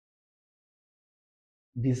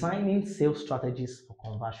Designing sales strategies for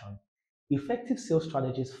conversion. Effective sales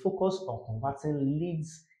strategies focus on converting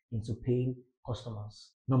leads into paying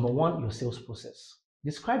customers. Number one, your sales process.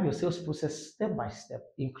 Describe your sales process step by step.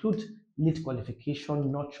 Include lead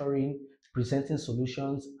qualification, nurturing, presenting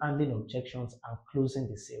solutions, handling objections, and closing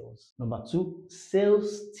the sales. Number two,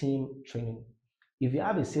 sales team training. If you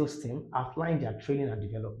have a sales team, outline their training and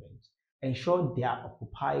development. Ensure they are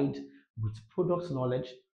occupied with product knowledge,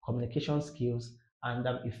 communication skills, and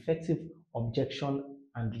effective objection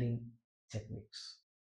handling techniques.